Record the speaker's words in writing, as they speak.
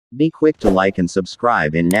Be quick to like and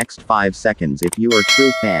subscribe in next 5 seconds if you are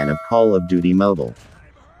true fan of Call of Duty Mobile.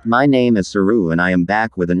 My name is Saru and I am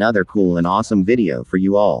back with another cool and awesome video for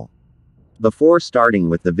you all. Before starting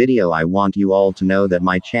with the video, I want you all to know that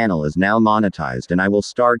my channel is now monetized and I will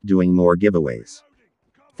start doing more giveaways.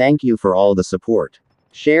 Thank you for all the support.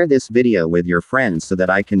 Share this video with your friends so that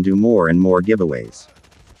I can do more and more giveaways.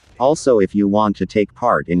 Also, if you want to take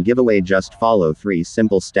part in giveaway, just follow 3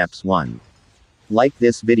 simple steps. 1. Like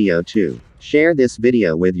this video. 2. Share this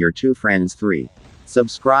video with your 2 friends. 3.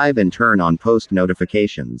 Subscribe and turn on post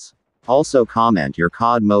notifications. Also comment your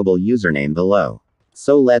COD mobile username below.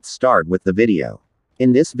 So let's start with the video.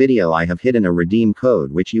 In this video I have hidden a redeem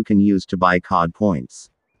code which you can use to buy COD points.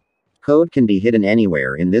 Code can be hidden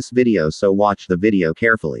anywhere in this video, so watch the video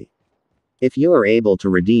carefully. If you are able to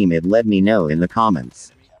redeem it, let me know in the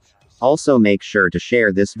comments. Also make sure to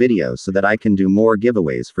share this video so that I can do more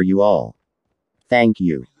giveaways for you all. Thank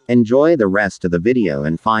you. Enjoy the rest of the video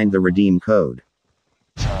and find the redeem code.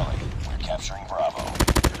 Charlie, we're capturing Bravo.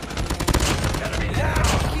 Enemy down!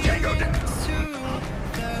 Tango down!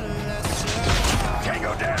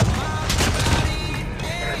 Tango down!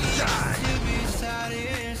 And die!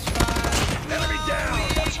 Enemy down!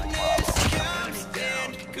 Capturing Bravo. Enemy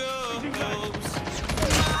down!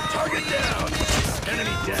 Target down!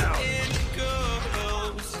 Enemy down!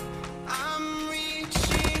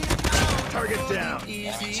 Target down!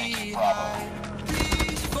 Enemy taking Bravo. Enemy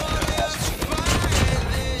has 2.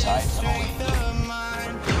 Tied for the lead.